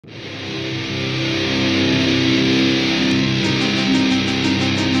Hey,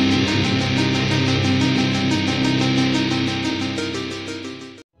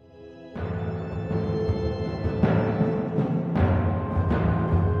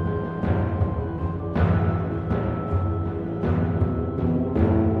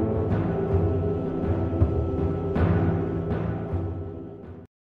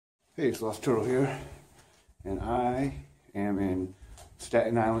 it's Lost Turtle here, and I am in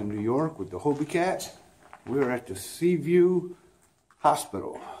Staten Island, New York with the Hobie Katt. We're at the Seaview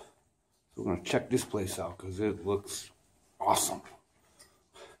Hospital. So we're going to check this place out because it looks awesome.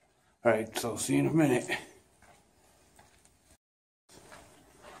 Alright, so see you in a minute.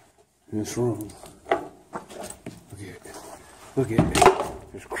 In this room. Look at it.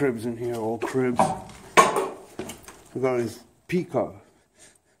 There's cribs in here, old cribs. Look at all these peacocks.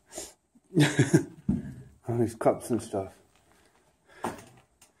 All these cups and stuff.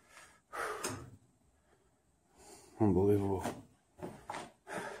 Unbelievable.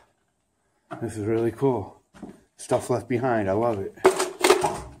 This is really cool. Stuff left behind. I love it.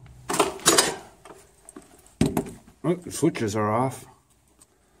 Oh, the switches are off.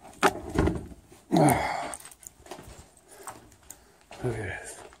 Look at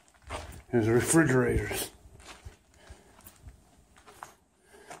this. There's the refrigerators.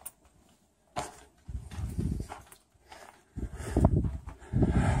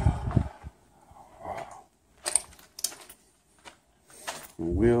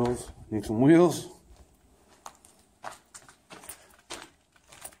 Wheels, need some wheels.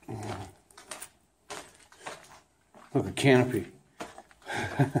 Look, a canopy.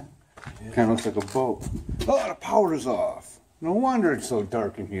 Kind of looks like a boat. Oh, the power's off. No wonder it's so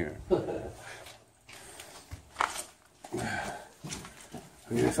dark in here.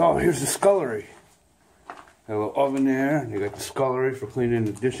 Oh, here's the scullery. Got a little oven there, and you got the scullery for cleaning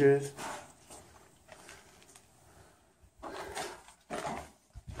the dishes.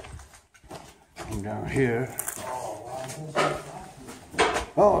 Down here.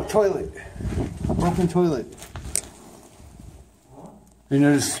 Oh, a toilet. A broken toilet. And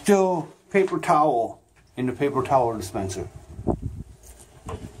there's still paper towel in the paper towel dispenser.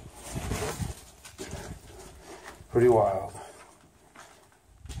 Pretty wild.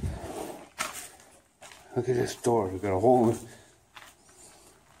 Look at this door. We got a hole in it.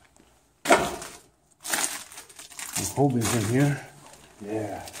 Hobie's in here.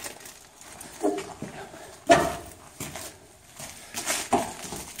 Yeah.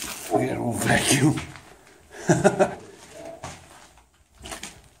 We got a little vacuum.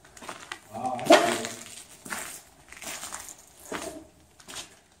 Oh,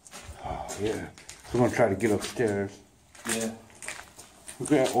 yeah. We're going to try to get upstairs. Yeah.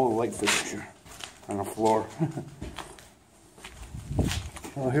 Look at that old light fixture on the floor.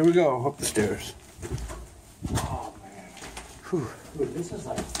 Well, here we go, up the stairs. Oh, man. Whew. Dude, this is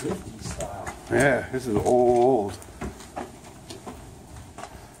like 50s style. Yeah, this is old.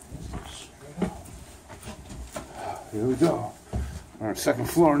 Here we go. We're on the second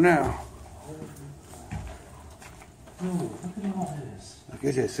floor now. Dude, look at all this. Look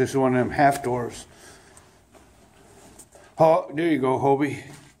at this. This is one of them half doors. Oh, there you go, Hobie.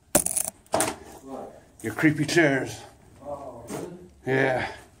 What? Your creepy chairs. Oh, really?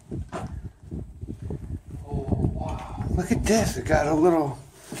 Yeah. Oh, wow. Look at this. It got a little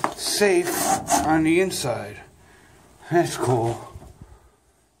safe on the inside. That's cool.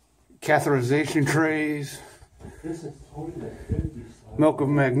 Catheterization trays. This is totally like 50s style. Milk of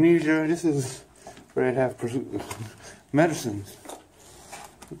magnesia. This is where they'd have medicines.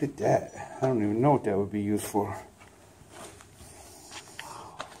 Look at that. I don't even know what that would be used for.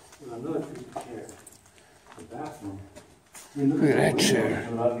 Another creepy chair. The bathroom. Look at that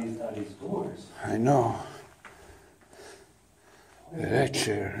chair. These doors. I know. Look at that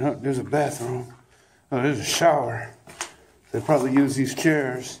chair. Oh, there's a bathroom. Oh, there's a shower. They probably use these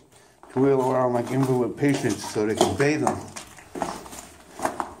chairs to wheel around like invalid patients so they can bathe them.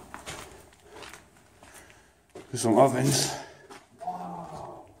 There's some ovens.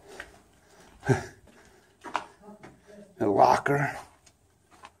 Wow. A locker.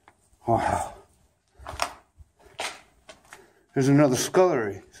 Wow. There's another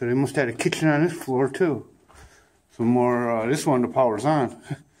scullery. So they must have a kitchen on this floor too. Some more, this one the power's on.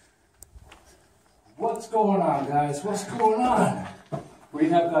 What's going on, guys? What's going on? We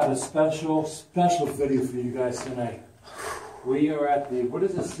have got a special video for you guys tonight. We are at the, what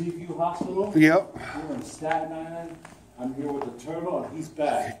is it, Seaview Hospital? Yep. We're in Staten Island. I'm here with the turtle, and he's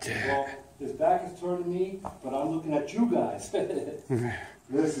back. Well, his back is turned to me, but I'm looking at you guys.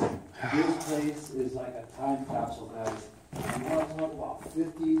 Listen, this place is like a time capsule, guys. You want to talk about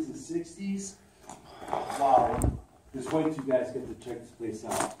 50s and 60s? Wow. Just wait till you guys get to check this place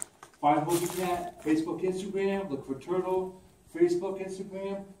out. Find Hobie Katt, Facebook, Instagram. Look for Turtle, Facebook,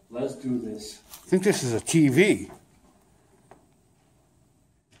 Instagram. Let's do this. I think this is a TV.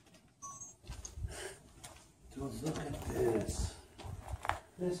 Dude, look at this.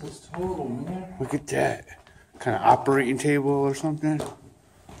 This is total, man. Look at that. Kind of operating table or something.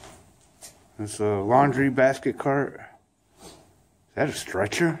 It's a laundry basket cart. Is that a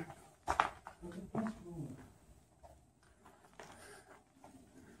stretcher?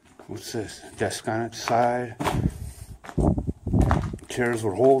 What's this? Desk on its side. Chairs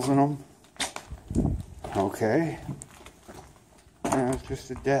with holes in them. Okay. Yeah, it's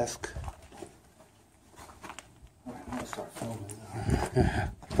just a desk. Alright, I'm gonna start filming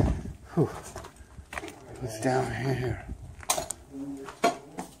now. Whew. What's down here?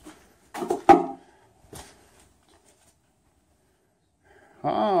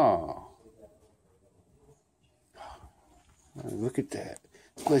 Oh. Look at that.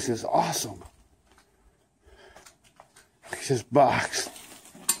 This place is awesome. Look at this box.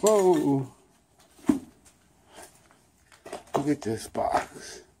 Whoa. Look at this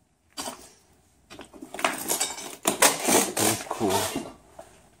box. That's cool.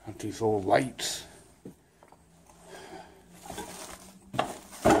 Got these old lights.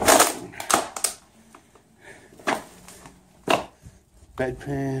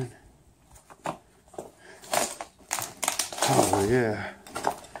 Bedpan. Oh yeah.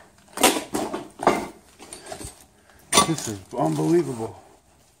 This is unbelievable.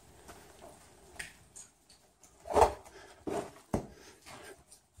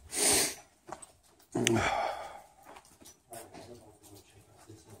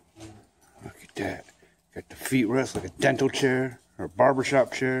 Look at that. Got the feet rest like a dental chair or a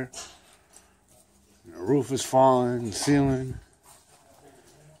barbershop chair. And the roof is falling, the ceiling.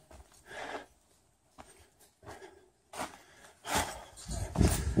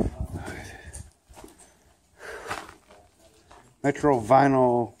 Metro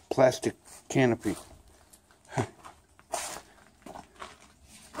vinyl plastic canopy.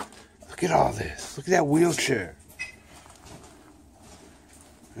 Look at all this. Look at that wheelchair.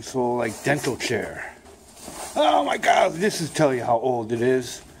 This old like dental chair. Oh my God, this is tell you how old it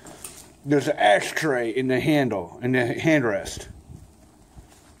is. There's an ashtray in the handle, in the handrest.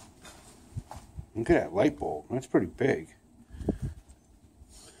 Look at that light bulb. That's pretty big.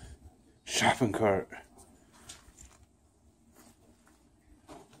 Shopping cart.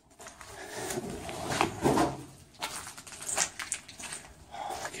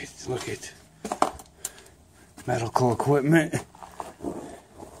 Look at medical equipment.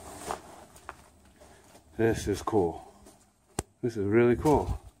 This is cool. This is really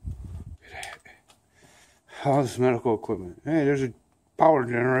cool. Look at that. All this medical equipment. Hey, there's a power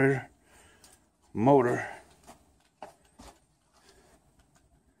generator. Motor.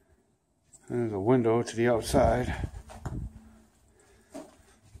 There's a window to the outside.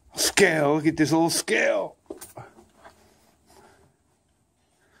 Scale. Look at this little scale.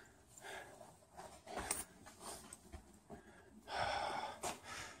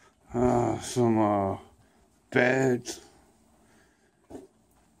 Some beds,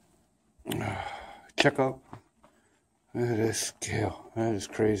 checkup. Look at this scale. That is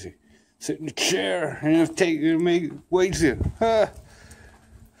crazy. Sit in the chair and it'll make weights you.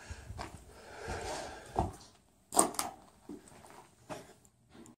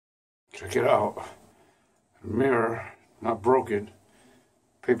 Check it out. Mirror, not broken.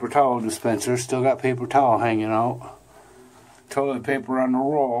 Paper towel dispenser, still got paper towel hanging out. Toilet paper on the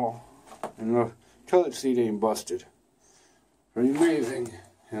roll. And the toilet seat ain't busted. Pretty amazing.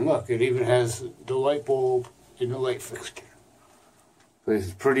 And look, it even has the light bulb in the light fixture. This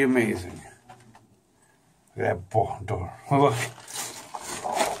is pretty amazing. Look at that door. Look.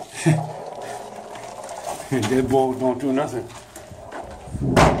 That bulb don't do nothing.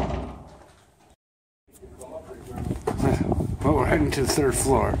 Well, we're heading to the 3rd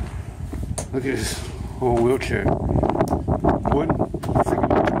floor. Look at this old wheelchair. Wood.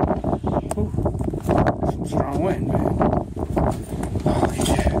 Ooh, some strong wind, man. Oh, look at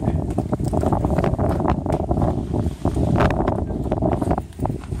that.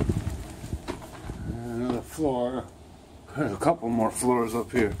 Another floor. There's a couple more floors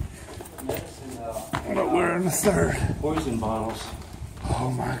up here. But we're in the 3rd. Poison bottles. Oh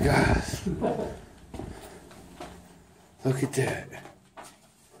my gosh. Look at that.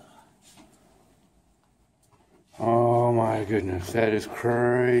 Oh my goodness, that is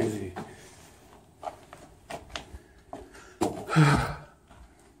crazy.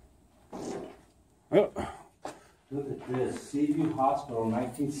 Look at this. Hospital,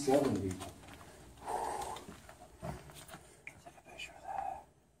 1970.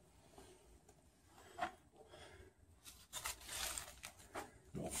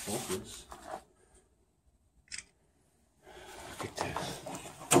 No focus. Look at this.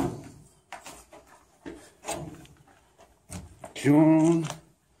 June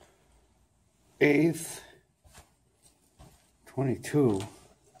 8th, 22,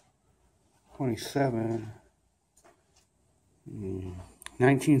 27,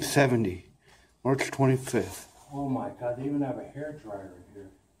 1970, March 25th. Oh my God, they even have a hair dryer in here.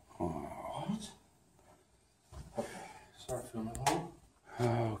 Oh. What? Okay, start filming home.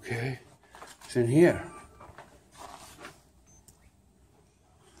 Okay, it's in here.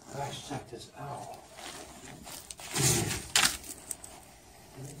 Guys, check this out.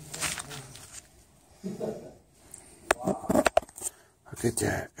 Look at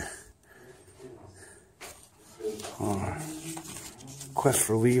that. Oh. Request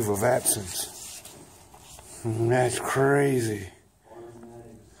for leave of absence. That's crazy.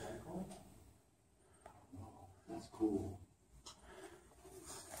 That's cool.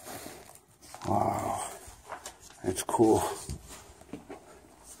 Wow. That's cool. Look.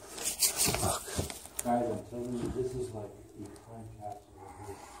 Guys, I'm telling you, this is like a time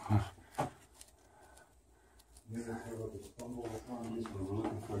capsule. Never ever stumble upon this. We're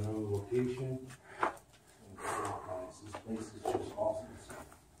looking for another location. And guys, this place is just awesome.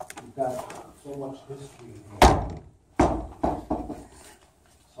 We've got so much history here.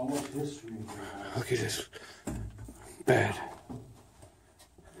 So much history in here. Guys. Look at this bed.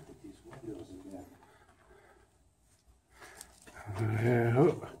 Look at these windows again.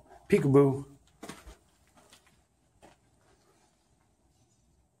 Oh, peekaboo.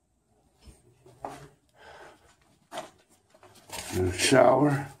 And a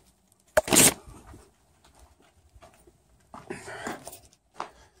shower.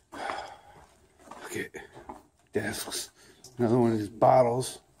 Look at desks. Another one of these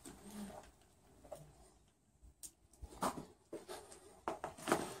bottles.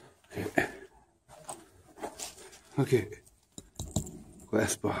 Okay. Look at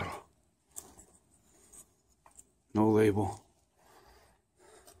glass bottle. No label.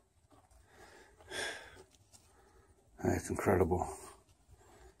 That's incredible.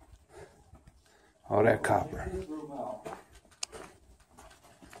 All that copper.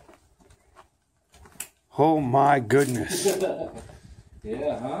 Oh my goodness.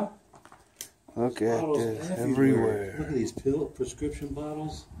 Yeah, huh? Look at this everywhere. Look at these prescription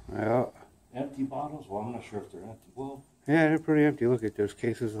bottles. Yeah. Empty bottles? Well, I'm not sure if they're empty. Well, Yeah, they're pretty empty. Look at those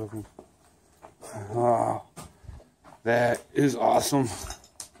cases of them. Wow. That is awesome.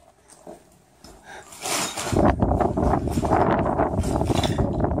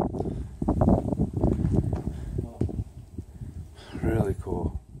 Really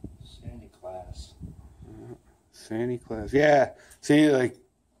cool. Sandy class. Sandy class. Yeah. See, like,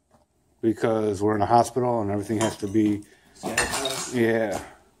 because we're in a hospital and everything has to be. Sandy class? Yeah.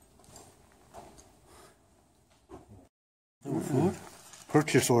 What?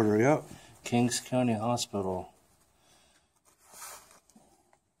 Purchase order, yep. Kings County Hospital.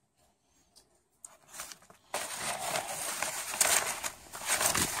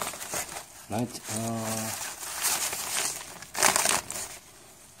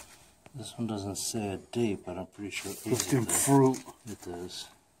 This one doesn't say a date, but I'm pretty sure it Cooked is. in fruit. It is.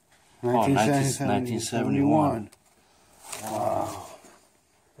 1971. Wow.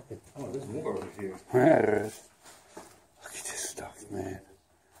 Oh, there's more over here. Yeah, there is. Look at this stuff, man.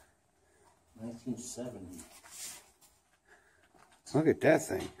 1970. Look at that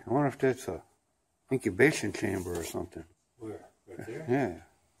thing. I wonder if that's a incubation chamber or something. Where? Right there? Yeah.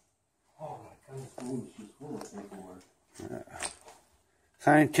 Oh my God, this room is just full of paperwork. Yeah.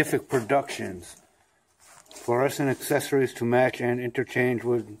 Scientific Productions. Fluorescent accessories to match and interchange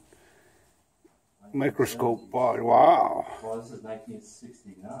with microscope body. Wow. Well, this is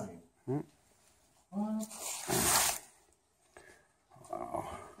 1969. Hmm. What? Wow.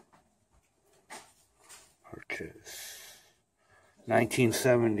 Purchase.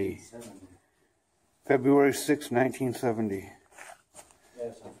 1970. 70. February 6, 1970.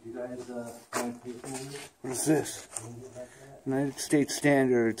 Yeah, so if you guys find paperwork, What is this? can you get like that? United States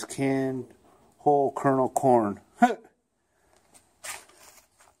Standards canned whole kernel corn.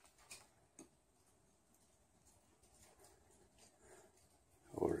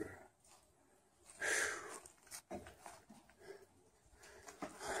 Order.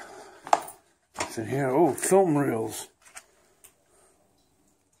 What's in here? Oh, film reels.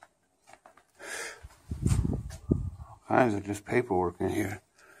 All kinds of just paperwork in here.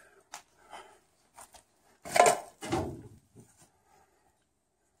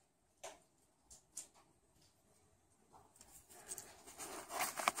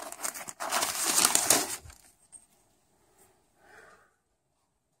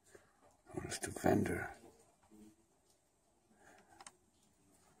 Fender.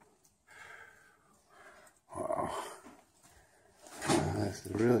 Wow. This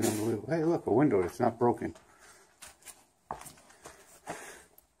is really unbelievable. Hey, look, a window. It's not broken.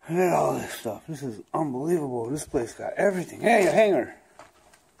 Look at all this stuff. This is unbelievable. This place got everything. Hey, a hanger.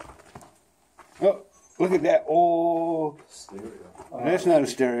 Oh, look at that old stereo. That's not a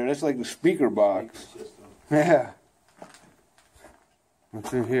stereo. That's like the speaker box. Yeah.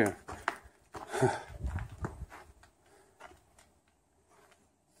 What's in here?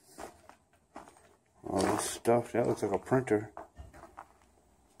 All this stuff. That looks like a printer.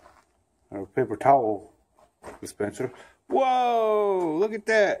 Or a paper towel dispenser. Whoa! Look at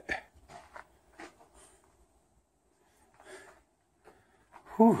that.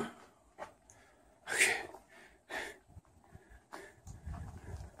 Whew. Okay.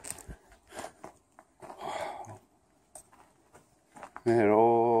 That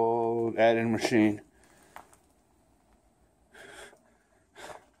old adding machine.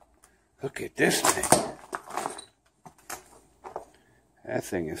 Look at this thing. That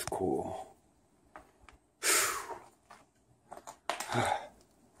thing is cool.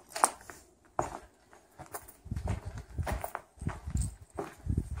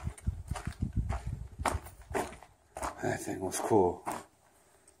 That thing was cool.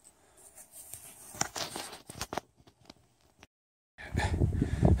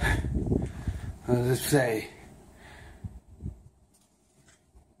 What does it say?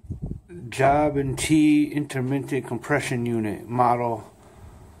 Job and T intermittent compression unit, model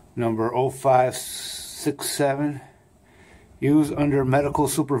number 0567, used under medical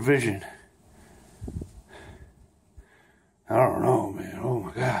supervision. I don't know, man. Oh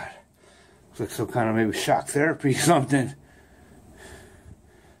my God. Looks like some kind of maybe shock therapy or something.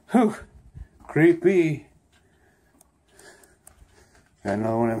 Whew. Creepy. Got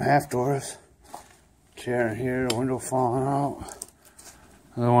another one of them half doors. Chair in here, the window falling out.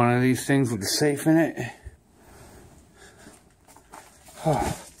 Another one of these things with the safe in it.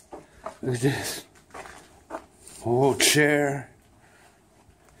 Oh, look at this. Old chair.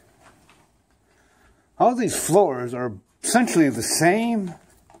 All these floors are essentially the same,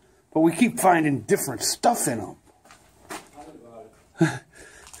 but we keep finding different stuff in them.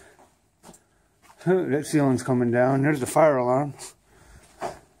 That ceiling's coming down. There's the fire alarm.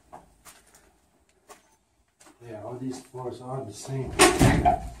 Yeah, all these floors are the same.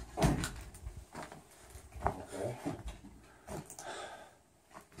 Okay.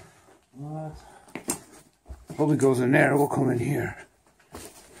 What? Hobie goes in there. We'll come in here.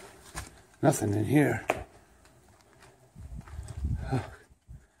 Nothing in here.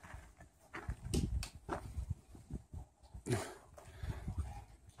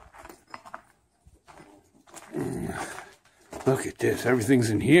 Look at this. Everything's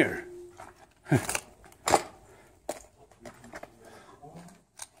in here.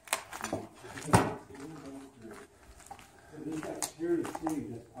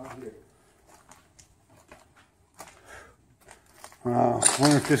 I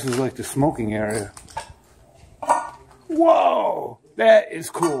wonder if this is like the smoking area. Whoa! That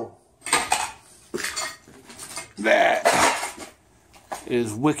is cool. That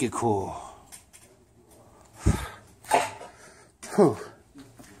is wicked cool. Whew.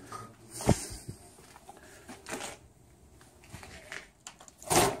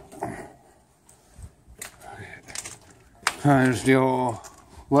 There's the old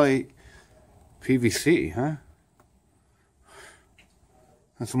light PVC, huh?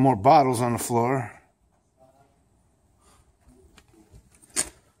 And some more bottles on the floor.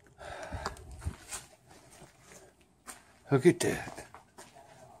 Look at that.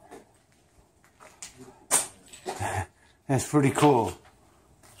 That's pretty cool.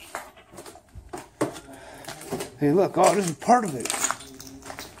 Hey, look. Oh, this is part of it.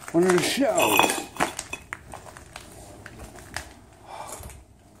 One of the shelves.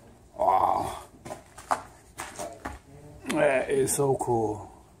 Wow. That is so cool.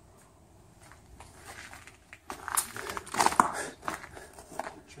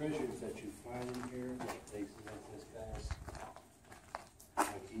 Treasures that you find in here, like places like this, guys.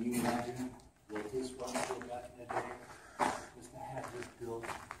 Like, can you imagine what this hospital got in the day? Just to have this built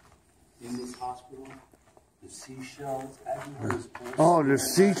in this hospital, the seashells, Oh,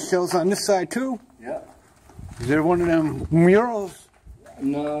 there's seashells on this side too? Yep. Is there one of them murals?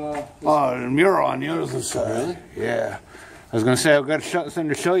 No. Oh, the mural on the other side. Really? Yeah. I was gonna say I've got something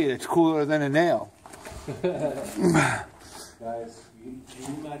to show you that's cooler than a nail. Guys, can you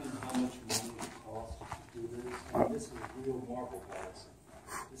imagine how much money it costs to do this? I mean, this is real marble, guys.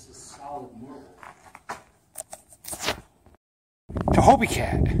 This is solid marble. To Hobie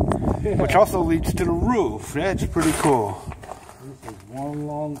Katt. which also leads to the roof. That's pretty cool. This is one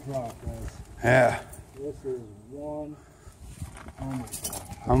long drop, guys. Yeah. This is one. Oh my God.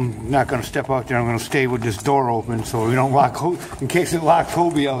 I'm not going to step out there. I'm going to stay with this door open so we don't lock, in case it locked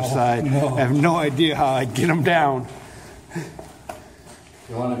Hobie outside. Oh, no. I have no idea how I'd get him down.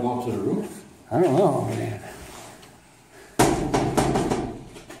 You want to go up to the roof? I don't know, man.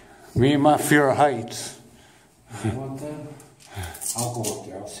 Me and my fear of heights. You want that? I'll go up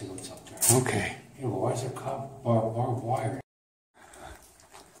there. I'll see what's up there. Okay. Hey, why is there barbed wire?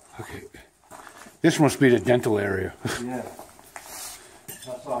 Okay. This must be the dental area. Yeah.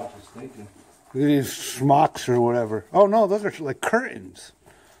 That's all I was just thinking. Look at these smocks or whatever. Oh no, those are like curtains.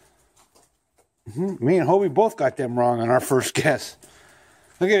 Me and Hobie both got them wrong on our first guess.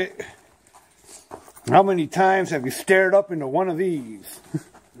 Look at it. How many times have you stared up into one of these?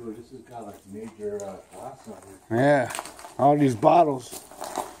 Dude, this has got like major glass on it. Yeah, all these bottles.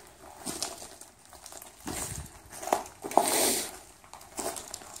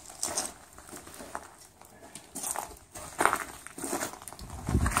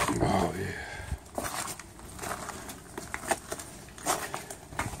 Oh yeah.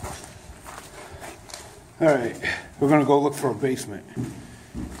 All right, we're gonna go look for a basement.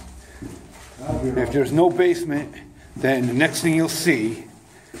 If there's no basement, then the next thing you'll see,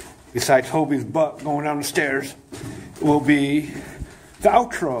 besides Hobie's butt going down the stairs, will be the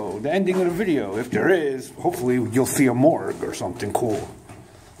outro, the ending of the video. If there is, hopefully you'll see a morgue or something cool.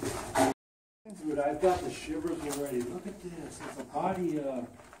 Dude, I've got the shivers already. Look at this. It's a body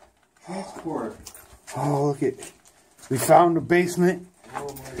transport. Oh, look at, we found the basement. Oh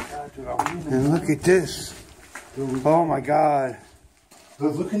my God, dude. I'm in And look at this. Oh my God.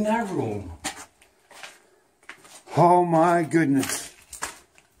 Dude, look in that room. Oh my goodness.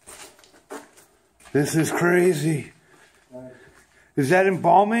 This is crazy. Is that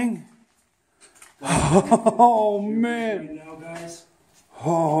embalming? Oh man. Right now, guys.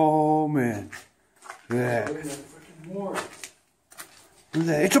 Oh man. Yeah. We're in a freaking morgue. Look at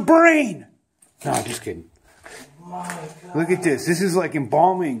that. It's a brain. No, just kidding. My God. Look at this. This is like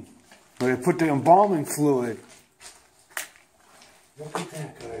embalming. Where they put the embalming fluid. Look at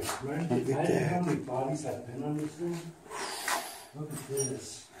that, guys. Look at Imagine that. how many bodies have been on this thing. Look at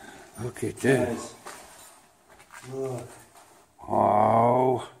this. Look at this. Guys. Look.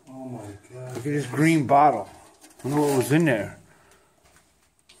 Oh. Oh my God. Look at this green bottle. I wonder what was in there.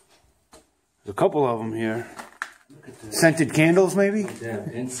 There's a couple of them here. Look at this. Scented candles, maybe? They have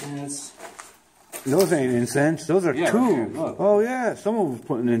incense. Those ain't incense. Those are Yeah, tubes. look. Oh, yeah. Someone was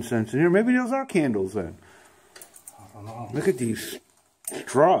putting incense in here. Maybe those are candles then. I don't know. Look at these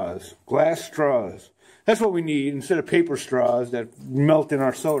straws. Glass straws. That's what we need instead of paper straws that melt in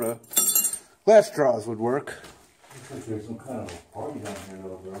our soda. Glass straws would work. Looks like there's some kind of a party down here,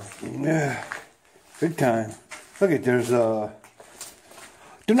 though, bro. Yeah. Good time. Look at, there's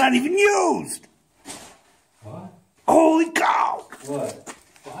they're not even used! What? Holy cow! What?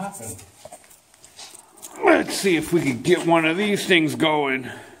 What happened? Let's see if we can get one of these things going.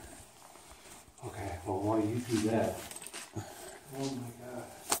 Okay, well, while you do that. Oh my God.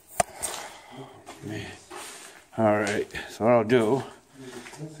 Man. Alright, so what I'll do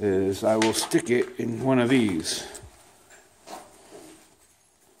is I will stick it in one of these.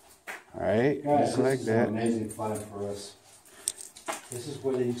 Alright, Guys, just this like is that. an amazing find for us. This is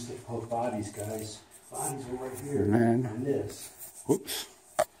where they used to put bodies, guys. Bodies are right here. And then- And this. Whoops.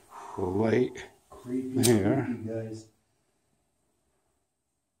 The light. Creepy, Here. creepy, guys.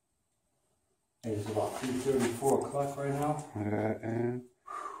 Hey, it's about 3:30, 4 o'clock right now. And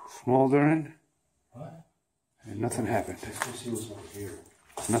smoldering. What? And nothing happened. Let's go see what's over here.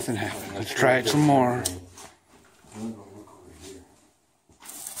 Nothing happened. Let's try it some more. I'm gonna go look over here.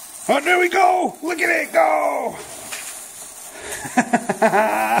 Oh, there we go! Look at it go!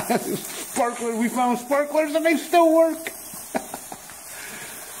 Sparklers. We found sparklers and they still work.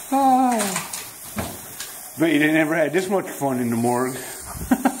 Oh. Bet you they never had this much fun in the morgue.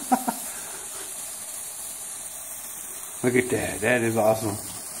 Look at that. That is awesome.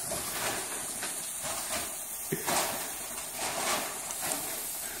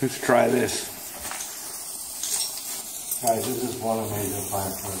 Let's try this. Guys, this is one amazing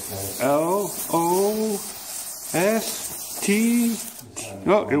find for us, guys. L-O-S-T.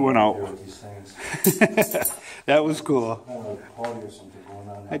 Oh, it went out. That was cool. Kind of like a party or something going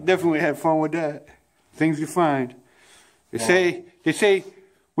on. I definitely had fun with that. Things you find. They say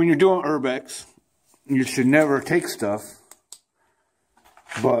when you're doing urbex, you should never take stuff.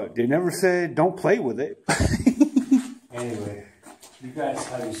 But they never said don't play with it. Anyway, you guys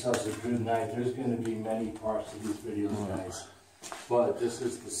have yourselves a good night. There's going to be many parts of these videos, guys. But this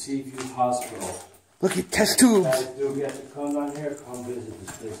is the Seaview Hospital. Look at test tubes. Guys, do get to come down here, come visit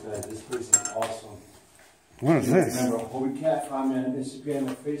this place, guys. This place is awesome. What is this? Remember, Hobie Katt, find me on Instagram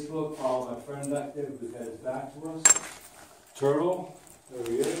and Facebook. Follow my friend back there who got his back to us. Turtle, there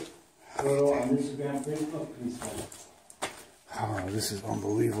he is. Turtle on Instagram, Facebook. Peace, man. Oh, this is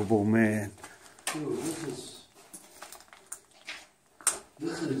unbelievable, man. Dude,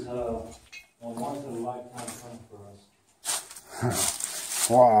 this is a once in a lifetime fun for us.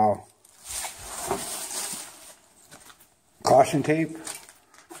 Wow. Caution tape.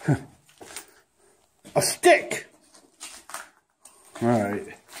 A stick. All right.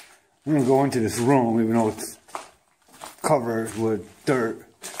 I'm gonna go into this room, even though it's covered with dirt.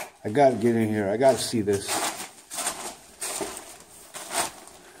 I gotta get in here. I gotta see this.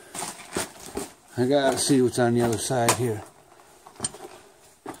 I gotta see what's on the other side here.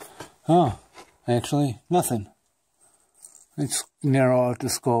 Oh, actually, nothing. Let's narrow out the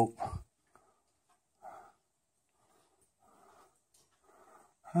scope.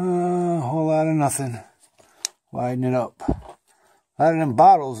 A whole lot of nothing. Widen it up. A lot of them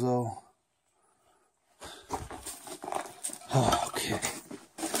bottles, though. Oh, okay.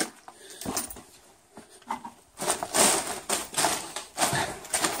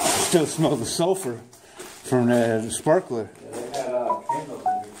 Still smell the sulfur from the sparkler. Yeah, they had candles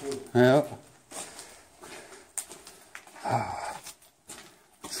in here too. Yep.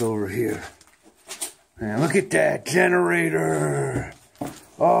 It's over here. Man, look at that generator.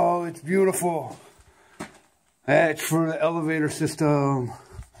 Oh, it's beautiful. That's for the elevator system.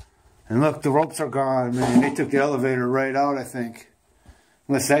 And look, the ropes are gone, man. They took the elevator right out, I think.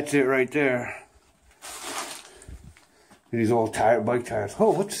 Unless that's it right there. These old bike tires.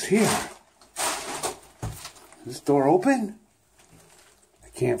 Oh, what's here? Is this door open? I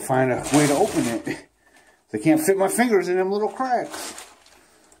can't find a way to open it. I can't fit my fingers in them little cracks.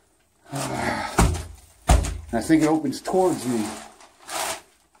 I think it opens towards me.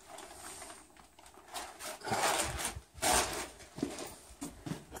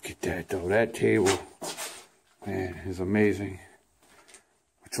 Look at that, though. That table, man, is amazing.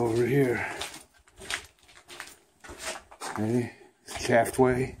 What's over here? Ready?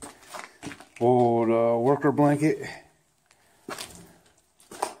 Shaftway. Old worker blanket.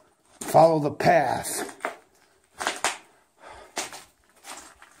 Follow the path.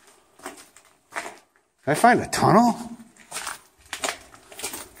 Did I find a tunnel?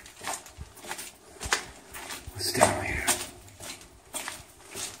 What's down here?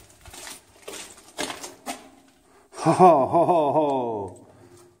 Ho ho ho ho ho.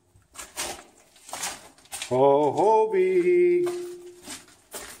 Oh, Hobie.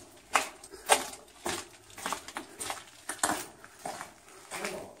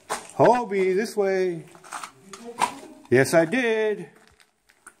 Hobie, this way. Yes, I did.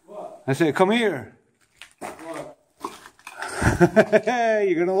 What? I said, come here. What? Hey,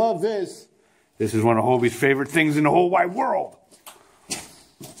 you're going to love this. This is one of Hobie's favorite things in the whole wide world.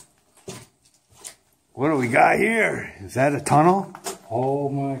 What do we got here? Is that a tunnel? Oh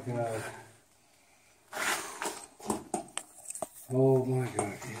my God. Oh my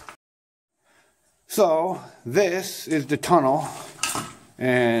God. So, this is the tunnel,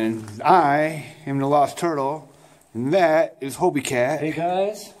 and I am the Lost Turtle, and that is Hobie Katt. Hey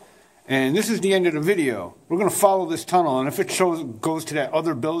guys. And this is the end of the video. We're going to follow this tunnel, and if it goes to that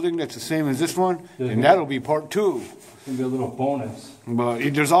other building that's the same as this one, then that'll be part 2. It's going to be a little bonus. But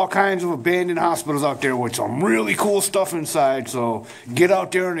there's all kinds of abandoned hospitals out there with some really cool stuff inside, so get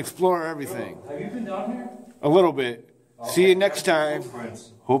out there and explore everything. Have you been down here? A little bit. Okay. See you next time.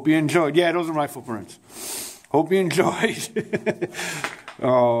 Hope you enjoyed. Yeah, those are my footprints. Hope you enjoyed.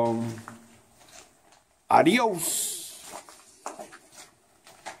 Adios.